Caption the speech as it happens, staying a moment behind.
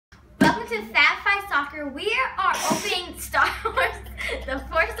to Fat Five Soccer. We are opening Star Wars The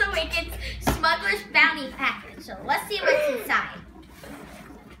Force Awakens Smuggler's Bounty Package. So let's see what's inside.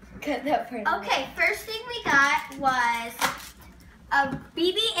 Cut that part. Okay, first thing we got was a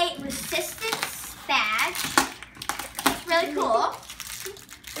BB-8 resistance badge. It's really cool.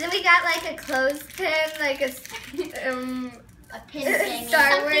 And then we got like a clothespin, like a pin thing.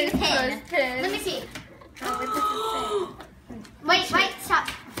 Star Wars Something pin. clothespin. Let me see. What does it Wait, stop.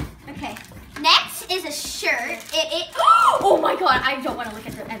 Okay. Next is a shirt. Oh my god, I don't want to look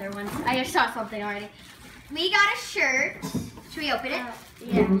at the other ones. I just saw something already. We got a shirt. Should we open it?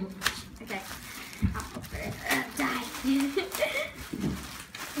 Yeah. Okay. I'll open it. Die.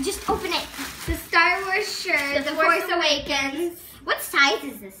 Just open it. The Star Wars shirt, The Force Awakens. What size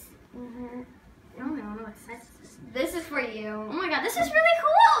is this? I don't know what size is this. This is for you. Oh my god, this is really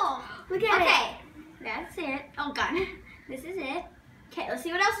cool. Look at it. Okay. That's it. Oh god. This is it. Okay, let's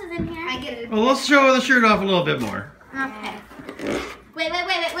see what else is in here. I get it. Well, let's show the shirt off a little bit more. Okay. Wait.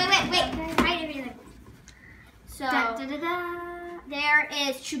 Right everything. So there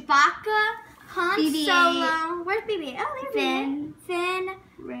is Chewbacca, Han BB-8. Solo. Where's BB-8? Oh, there's Finn.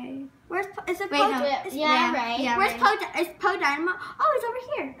 Ray. Where's is it Wait, Poe? no. Is- Yeah, Ray. yeah, Where's Ray. Poe? Is Poe Dynamo? Oh, he's over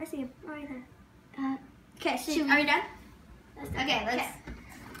here. I see him. Oh, right there. Okay, so Chewie. are we done? Okay, let's.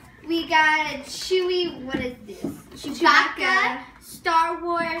 We got a Chewie. What is this? Chewbacca, Star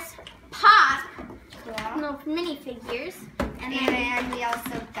Wars, Pop, Yeah. little minifigures, and then And we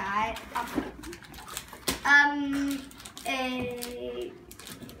also got a.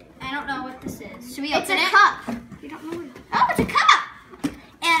 I don't know what this is. Should we It's open a it? cup. We don't know. Oh, it's a cup.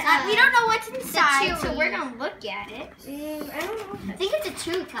 And we don't know what's inside, so Chewy. we're gonna look at it. I don't know. I think it's a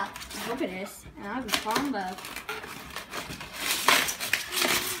Chewy cup. I hope it is. And I'll be combo.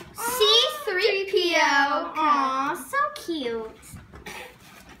 C-3PO. Aw, so cute.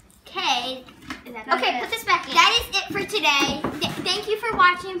 Okay. Okay, put this back in. That is it for today. Thank you for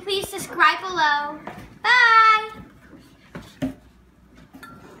watching. Please subscribe below. Bye.